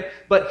kingdom of heaven,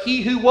 but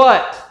he who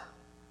what?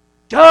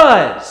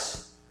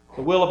 Does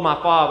the will of my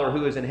Father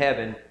who is in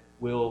heaven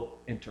will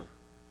enter.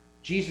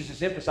 Jesus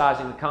is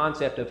emphasizing the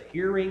concept of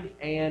hearing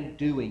and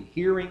doing,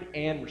 hearing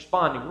and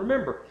responding.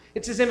 Remember,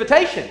 it's his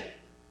invitation.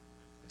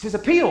 It's his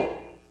appeal.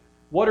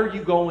 What are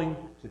you going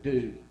to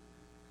do?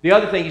 The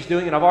other thing he's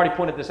doing, and I've already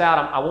pointed this out,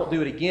 I won't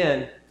do it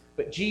again,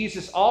 but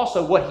Jesus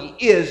also, what he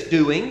is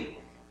doing,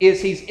 is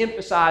he's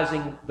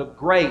emphasizing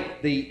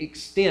the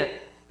extent,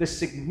 the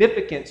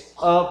significance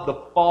of the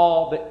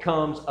fall that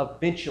comes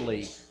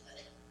eventually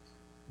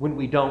when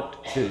we don't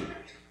do,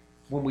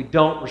 when we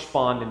don't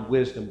respond in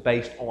wisdom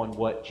based on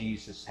what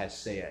Jesus has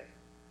said.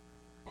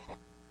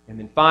 And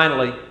then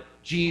finally,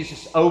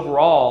 Jesus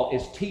overall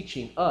is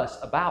teaching us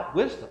about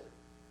wisdom.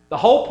 The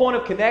whole point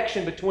of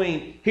connection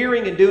between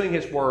hearing and doing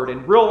his word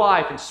and real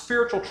life and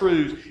spiritual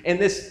truths and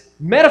this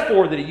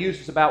metaphor that he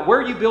uses about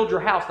where you build your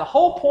house, the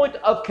whole point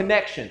of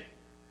connection,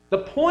 the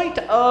point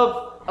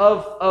of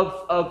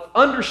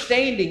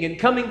understanding and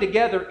coming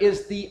together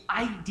is the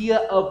idea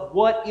of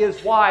what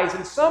is wise.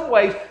 In some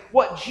ways,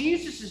 what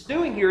Jesus is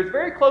doing here is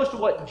very close to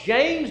what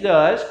James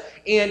does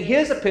in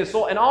his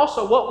epistle and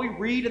also what we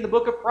read in the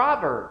book of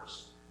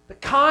Proverbs. The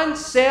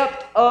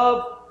concept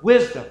of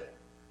wisdom.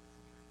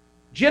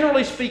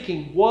 Generally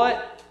speaking,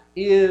 what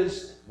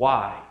is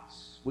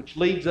wise? Which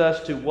leads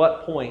us to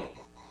what point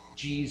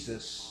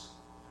Jesus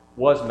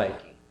was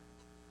making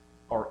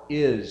or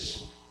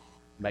is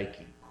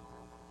making.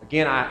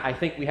 Again, I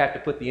think we have to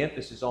put the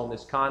emphasis on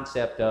this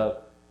concept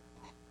of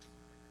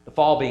the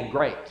fall being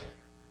great,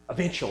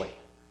 eventually.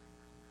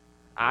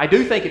 I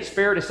do think it's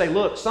fair to say,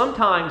 look,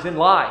 sometimes in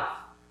life,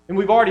 and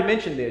we've already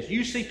mentioned this,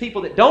 you see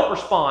people that don't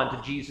respond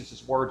to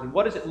Jesus' words, and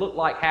what does it look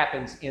like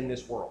happens in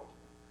this world?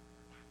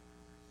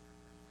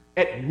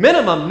 At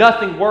minimum,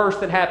 nothing worse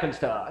than happens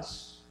to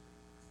us.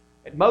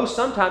 At most,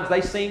 sometimes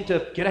they seem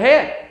to get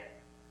ahead.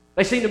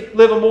 They seem to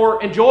live a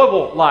more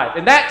enjoyable life.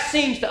 And that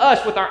seems to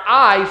us, with our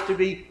eyes, to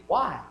be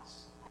wise.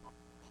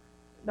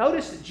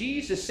 Notice that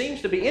Jesus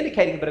seems to be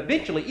indicating, but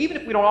eventually, even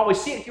if we don't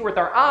always see it here with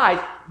our eyes,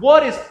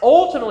 what is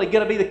ultimately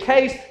going to be the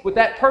case with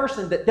that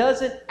person that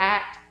doesn't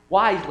act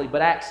wisely,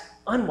 but acts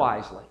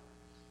unwisely?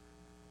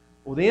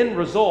 Well, the end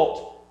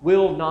result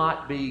will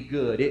not be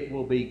good. It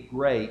will be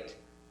great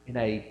in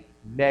a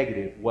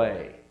negative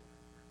way.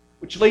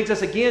 Which leads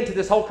us again to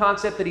this whole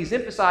concept that he's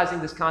emphasizing,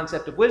 this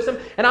concept of wisdom.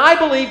 And I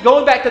believe,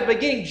 going back to the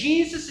beginning,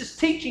 Jesus is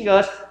teaching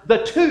us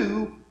the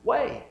two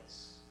ways.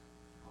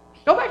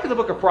 Go back to the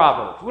book of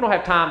Proverbs. We don't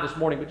have time this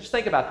morning, but just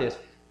think about this.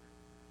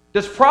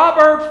 Does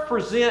Proverbs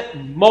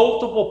present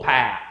multiple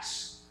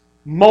paths,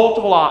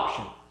 multiple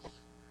options?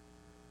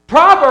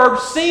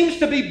 Proverbs seems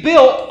to be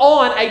built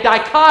on a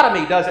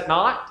dichotomy, does it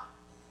not?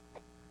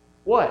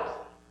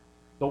 What?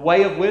 The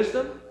way of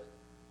wisdom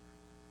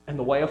and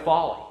the way of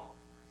folly.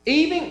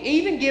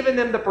 Even giving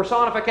them the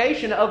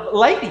personification of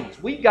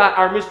ladies. We've got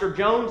our Mr.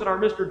 Jones and our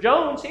Mr.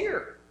 Jones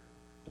here.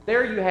 But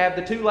there you have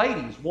the two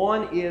ladies.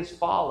 One is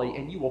folly,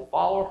 and you will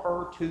follow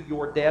her to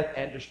your death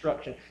and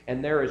destruction.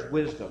 And there is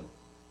wisdom.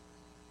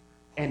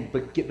 And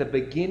the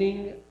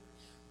beginning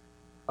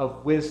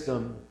of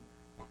wisdom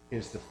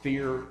is the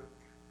fear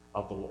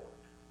of the Lord.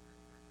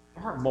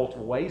 There aren't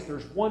multiple ways.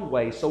 There's one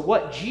way. So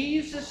what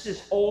Jesus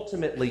is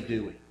ultimately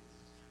doing,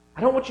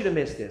 I don't want you to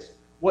miss this.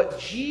 What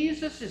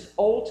Jesus is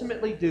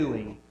ultimately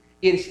doing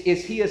is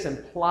he is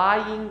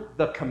implying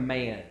the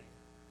command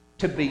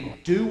to be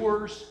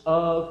doers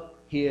of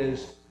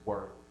his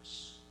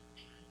words.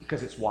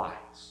 Because it's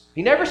wise.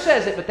 He never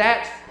says it, but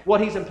that's what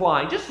he's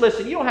implying. Just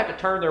listen. You don't have to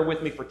turn there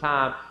with me for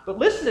time. But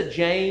listen to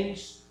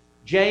James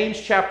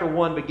chapter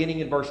 1, beginning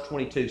in verse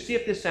 22. See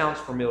if this sounds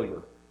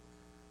familiar.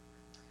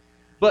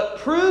 But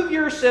prove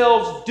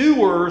yourselves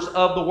doers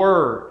of the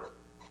word,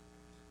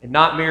 and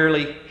not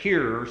merely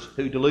hearers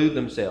who delude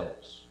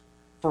themselves.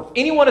 For if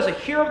anyone is a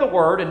hearer of the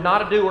word and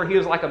not a doer, he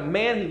is like a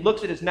man who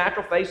looks at his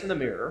natural face in the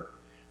mirror.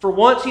 For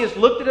once he has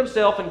looked at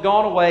himself and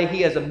gone away,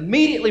 he has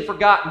immediately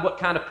forgotten what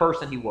kind of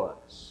person he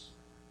was.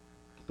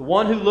 The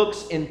one who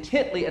looks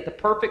intently at the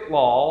perfect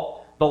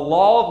law, the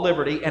law of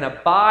liberty, and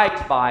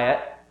abides by it,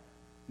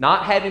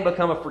 not having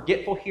become a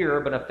forgetful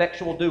hearer but an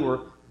effectual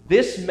doer,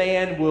 this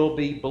man will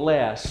be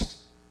blessed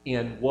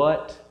in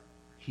what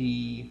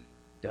he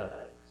does.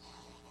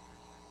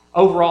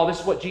 Overall, this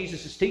is what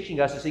Jesus is teaching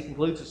us as he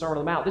concludes the Sermon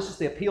on the Mount. This is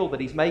the appeal that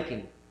he's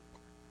making.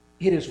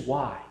 It is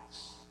wise.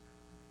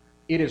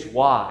 It is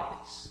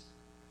wise.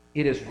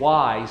 It is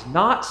wise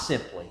not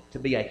simply to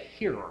be a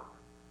hearer,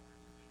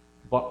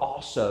 but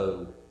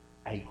also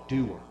a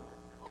doer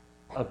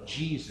of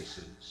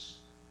Jesus'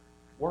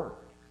 word.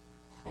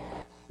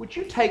 Would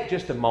you take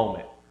just a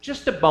moment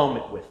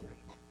with me,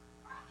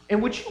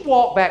 and would you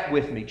walk back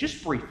with me,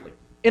 just briefly,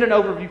 in an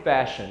overview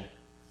fashion,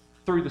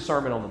 through the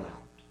Sermon on the Mount?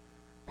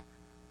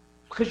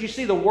 Because you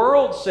see, the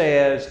world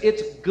says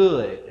it's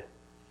good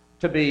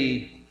to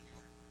be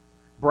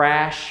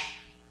brash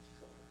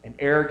and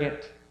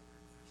arrogant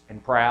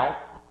and proud.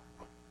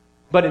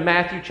 But in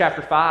Matthew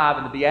chapter 5,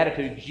 in the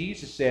Beatitudes,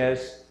 Jesus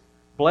says,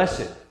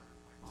 blessed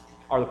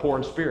are the poor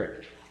in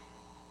spirit.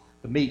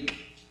 the meek,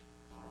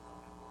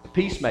 the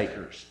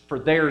peacemakers, for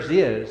theirs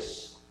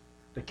is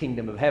the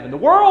kingdom of heaven. The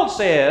world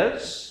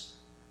says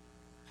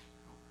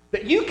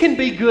that you can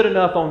be good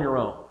enough on your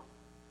own,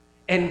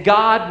 and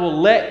God will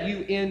let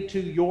you into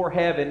your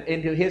heaven,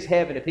 into His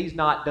heaven, if you've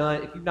not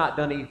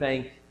done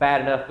anything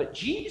bad enough. But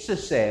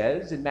Jesus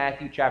says in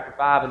Matthew chapter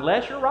 5,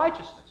 unless your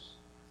righteousness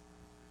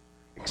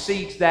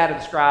exceeds that of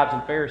the scribes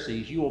and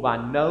Pharisees, you will by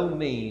no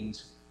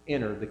means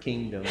enter the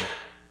kingdom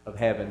of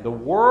heaven. The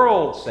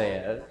world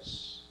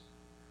says,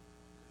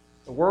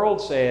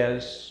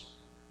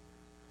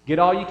 get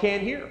all you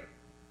can here.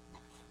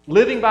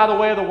 Living by the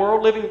way of the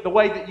world, living the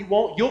way that you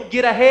want, you'll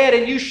get ahead,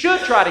 and you should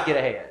try to get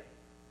ahead.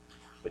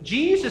 But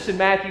Jesus in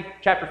Matthew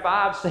chapter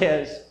 5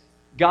 says,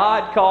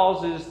 God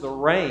causes the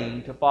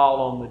rain to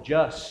fall on the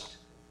just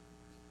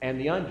and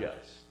the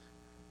unjust.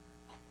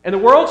 And the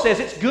world says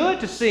it's good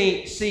to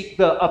seek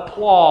the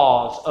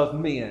applause of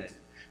men,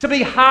 to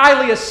be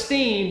highly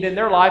esteemed in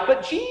their life.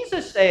 But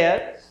Jesus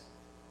says,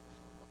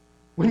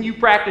 when you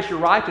practice your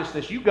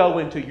righteousness, you go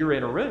into your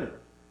inner room.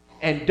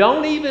 And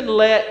don't even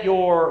let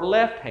your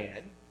left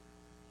hand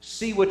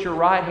see what your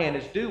right hand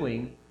is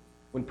doing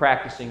when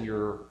practicing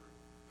your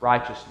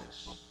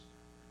righteousness.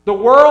 The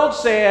world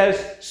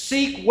says,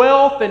 seek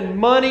wealth and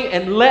money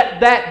and let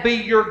that be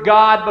your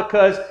God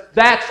because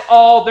that's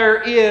all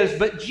there is.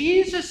 But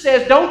Jesus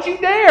says, don't you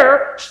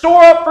dare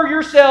store up for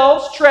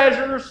yourselves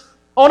treasures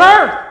on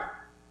earth,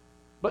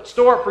 but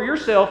store up for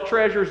yourself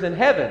treasures in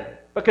heaven,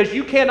 because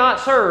you cannot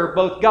serve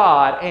both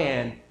God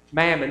and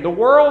mammon. The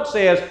world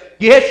says,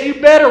 yes,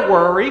 you better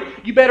worry.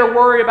 You better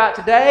worry about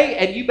today,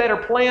 and you better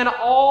plan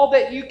all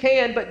that you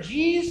can. But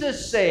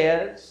Jesus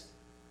says,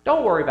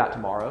 don't worry about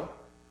tomorrow,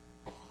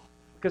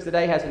 because the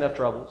day has enough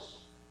troubles.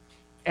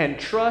 And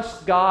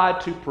trust God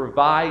to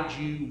provide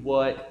you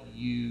what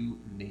you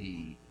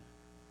need.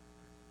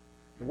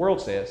 The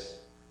world says,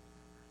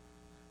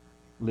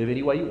 live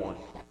any way you want.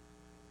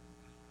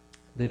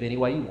 Live any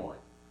way you want.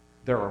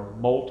 There are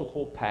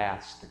multiple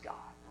paths to God.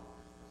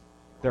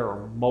 There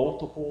are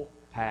multiple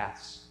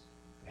paths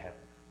to heaven.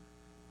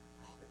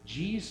 But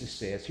Jesus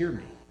says, hear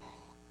me,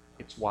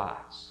 it's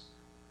wise.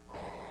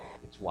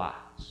 It's wise.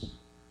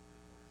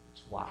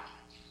 It's wise.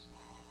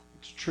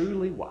 It's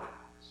truly wise.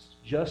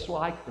 Just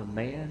like the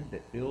man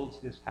that builds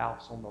his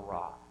house on the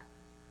rock,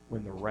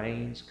 when the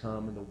rains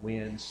come and the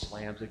wind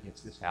slams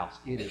against this house,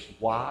 it is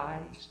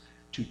wise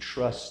to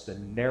trust the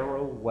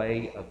narrow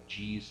way of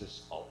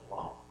Jesus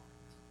alone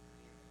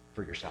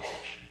for your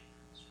salvation.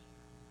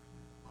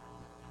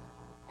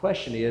 The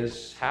question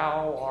is,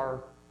 how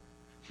are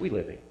we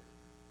living?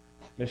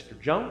 Mr.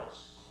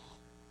 Jones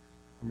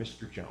or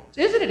Mr. Jones?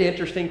 Isn't it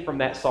interesting from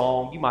that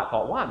song? You might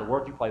thought, why in the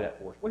world did you play that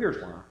for us? Well,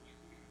 here's why.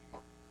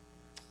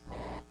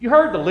 You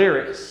heard the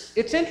lyrics.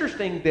 It's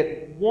interesting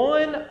that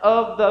one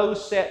of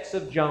those sets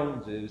of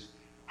Joneses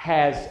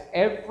has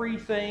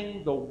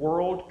everything the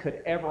world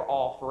could ever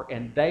offer,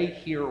 and they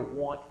here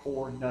want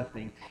for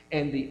nothing.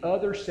 And the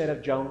other set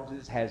of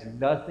Joneses has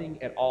nothing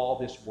at all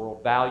this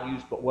world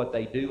values, but what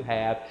they do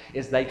have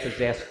is they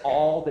possess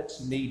all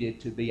that's needed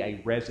to be a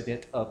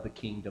resident of the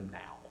kingdom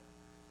now.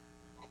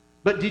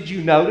 But did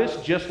you notice,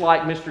 just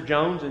like Mr.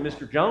 Jones and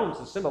Mr. Jones,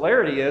 the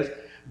similarity is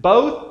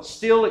both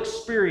still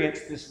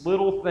experience this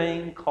little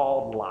thing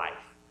called life.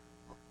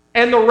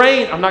 And the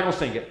rain, I'm not going to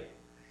sing it,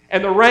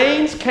 and the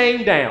rains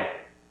came down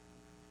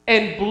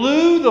and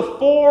blew the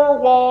four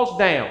walls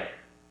down,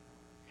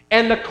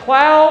 and the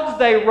clouds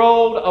they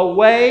rolled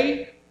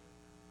away,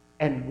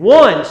 and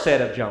one set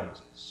of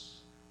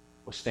Joneses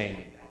was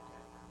standing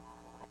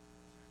there.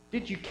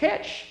 Did you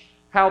catch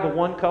how the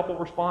one couple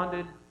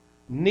responded?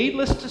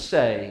 Needless to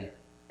say,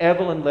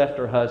 Evelyn left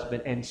her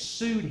husband and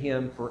sued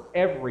him for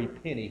every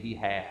penny he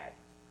had.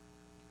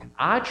 And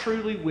I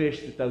truly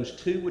wish that those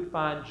two would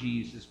find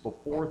Jesus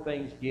before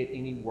things get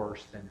any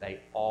worse than they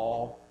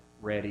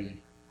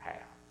already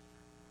have.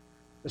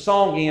 The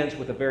song ends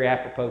with a very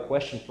apropos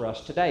question for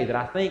us today that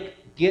I think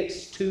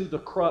gets to the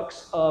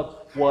crux of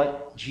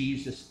what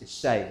Jesus is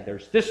saying.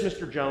 There's this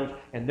Mr. Jones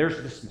and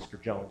there's this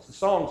Mr. Jones. The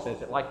song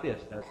says it like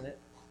this, doesn't it?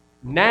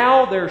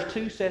 Now there's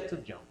two sets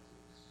of Joneses.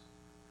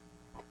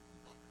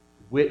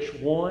 Which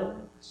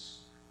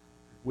ones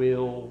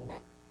will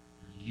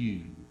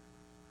you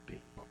be?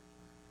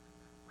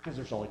 Because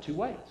there's only two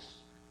ways.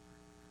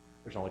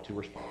 There's only two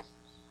responses.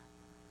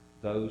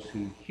 Those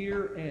who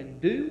hear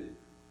and do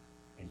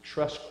and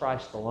trust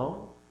Christ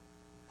alone,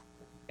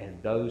 and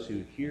those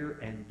who hear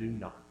and do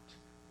not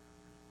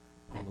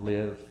and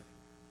live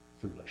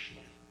foolishly.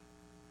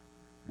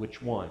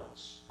 Which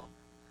ones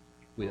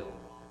will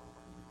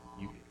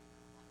you be?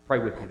 Pray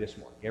with me this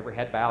morning. Every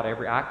head bowed,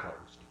 every eye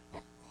closed.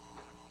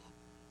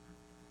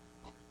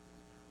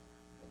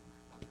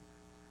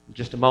 In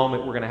just a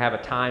moment, we're going to have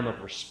a time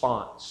of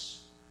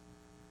response.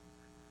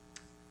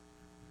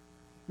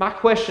 My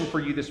question for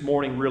you this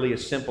morning really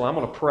is simple. I'm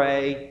going to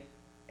pray,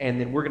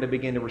 and then we're going to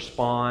begin to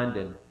respond,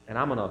 and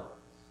I'm going to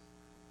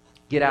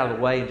get out of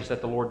the way and just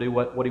let the Lord do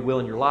what He will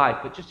in your life.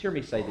 But just hear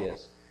me say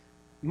this.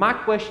 My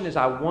question is,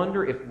 I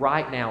wonder if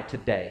right now,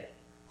 today,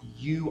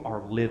 you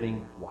are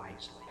living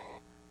wisely.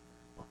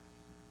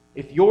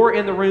 If you're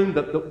in the room,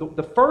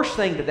 the first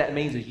thing that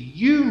means is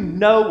you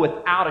know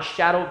without a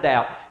shadow of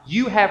doubt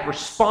you have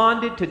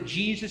responded to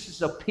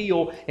Jesus'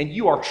 appeal and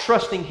you are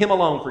trusting Him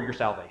alone for your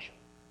salvation.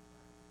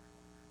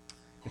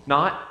 If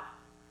not,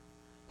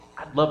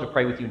 I'd love to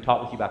pray with you and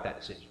talk with you about that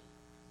decision.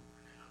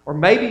 Or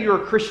maybe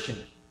you're a Christian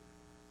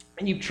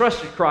and you've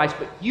trusted Christ,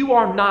 but you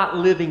are not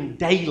living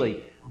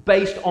daily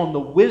based on the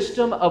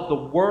wisdom of the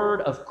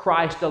Word of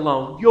Christ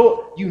alone.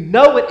 You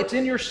know it, it's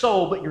in your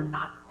soul, but you're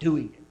not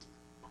doing it.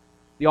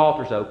 The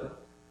altar's open.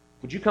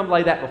 Would you come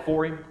lay that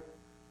before Him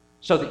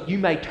so that you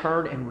may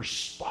turn and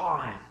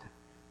respond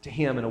to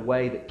Him in a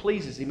way that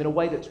pleases Him, in a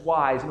way that's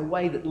wise, in a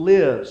way that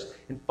lives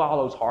and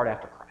follows hard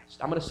after Christ?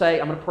 I'm going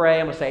to pray,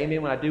 I'm going to say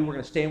amen. When I do, we're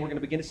going to stand, we're going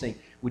to begin to sing.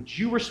 Would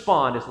you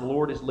respond as the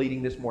Lord is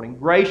leading this morning?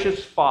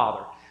 Gracious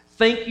Father,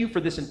 thank you for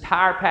this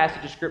entire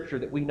passage of Scripture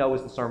that we know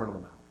is the Sermon on the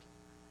Mount.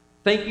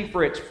 Thank you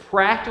for its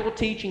practical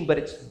teaching, but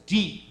its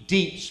deep,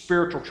 deep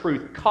spiritual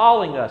truth,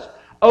 calling us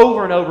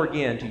over and over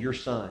again to your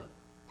Son,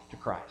 to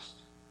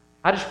Christ.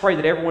 I just pray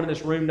that everyone in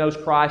this room knows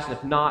Christ, and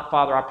if not,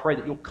 Father, I pray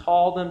that you'll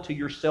call them to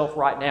yourself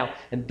right now,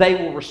 and they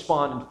will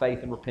respond in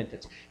faith and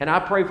repentance. And I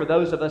pray for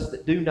those of us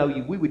that do know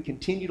you, we would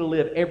continue to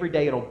live every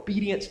day in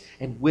obedience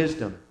and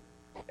wisdom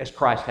as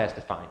Christ has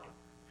defined it.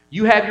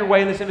 You have your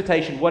way in this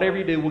invitation. Whatever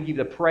you do, we'll give you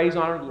the praise,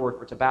 honor, and glory,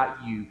 for it's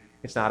about you.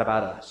 It's not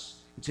about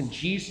us. It's in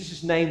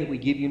Jesus' name that we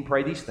give you and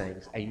pray these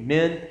things.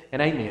 Amen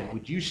and amen.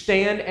 Would you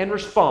stand and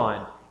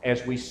respond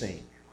as we sing?